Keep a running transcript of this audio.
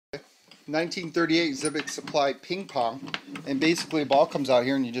1938 Exhibit Supply Ping Pong, and basically a ball comes out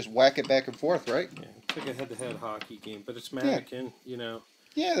here and you just whack it back and forth, right? Yeah, it's like a head-to-head hockey game, but it's mannequin, you know.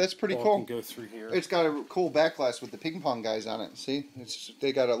 Yeah, that's pretty Ball cool. can go through here. It's got a cool backlash with the ping pong guys on it. See,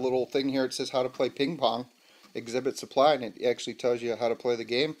 they got a little thing here. It says how to play ping pong, Exhibit Supply, and it actually tells you how to play the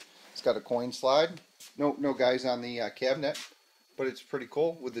game. It's got a coin slide. No guys on the cabinet, but it's pretty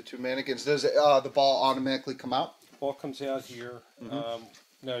cool with the two mannequins. Does the ball automatically come out? Ball comes out here.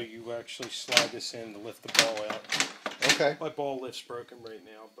 No, you actually slide this in to lift the ball out. Okay. My ball lift's broken right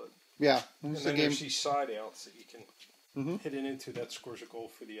now, but yeah. And then there's these side outs that you can hit it into. That scores a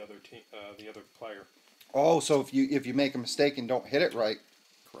goal for the other team, the other player. Oh, so if you make a mistake and don't hit it right.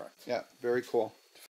 Correct. Yeah, very cool.